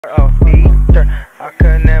A feature, I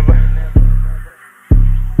could never.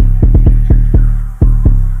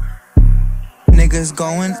 Niggas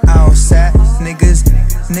going outside,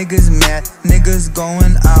 niggas mad, niggas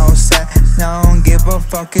going outside. Now I don't give a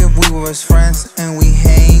fuck if we was friends and we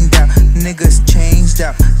hanged out. Niggas changed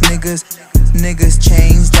out, niggas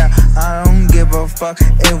changed out. I don't give a fuck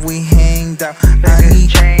if we hanged out.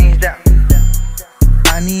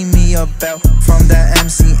 I need me a belt from the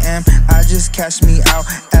MCM. I just cashed me out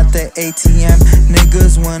at the ATM.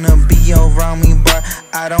 Niggas wanna be around me, but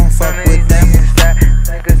I don't fuck with them.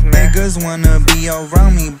 Niggas wanna be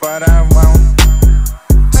around me, but I won't.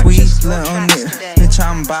 Sweet little nigga, bitch,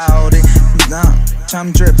 I'm bout it.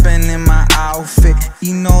 I'm drippin' in my outfit.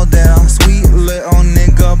 You know that I'm sweet little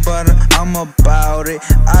nigga, but I'm about it.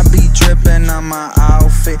 I be drippin' on my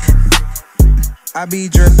outfit. I be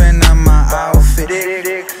drippin' on my outfit.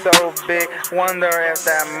 Dick so big, wonder if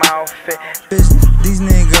that mouth fit. Bitch, these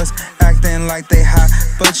niggas acting like they hot,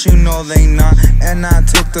 but you know they not. And I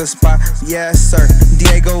took the spot, yes sir.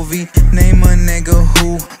 Diego V, name a nigga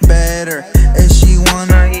who better. If she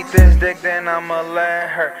wanna eat this dick, then I'ma let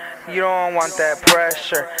her. You don't want that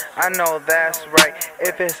pressure, I know that's right.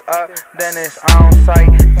 If it's up, then it's on sight.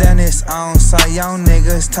 Then it's on site. Y'all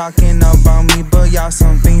niggas talking about me, but y'all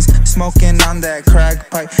some fiends smoking on that crack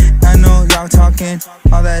pipe. I know y'all talking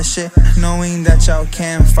all that shit, knowing that y'all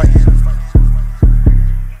can't fight.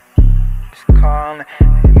 Just calling,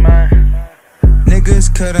 man.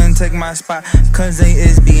 Niggas couldn't take my spot, cause they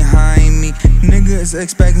is behind me. Niggas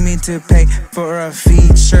expect me to pay for a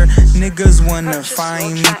feature. Niggas wanna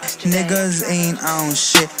find me. Niggas ain't on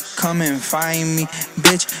shit, come and find me.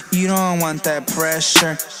 Bitch, you don't want that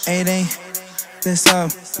pressure. It ain't this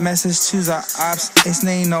up, message to the ops. It's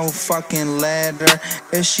ain't no fucking letter.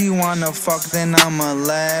 If she wanna fuck, then I'ma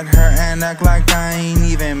let her. And act like I ain't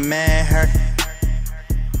even met her.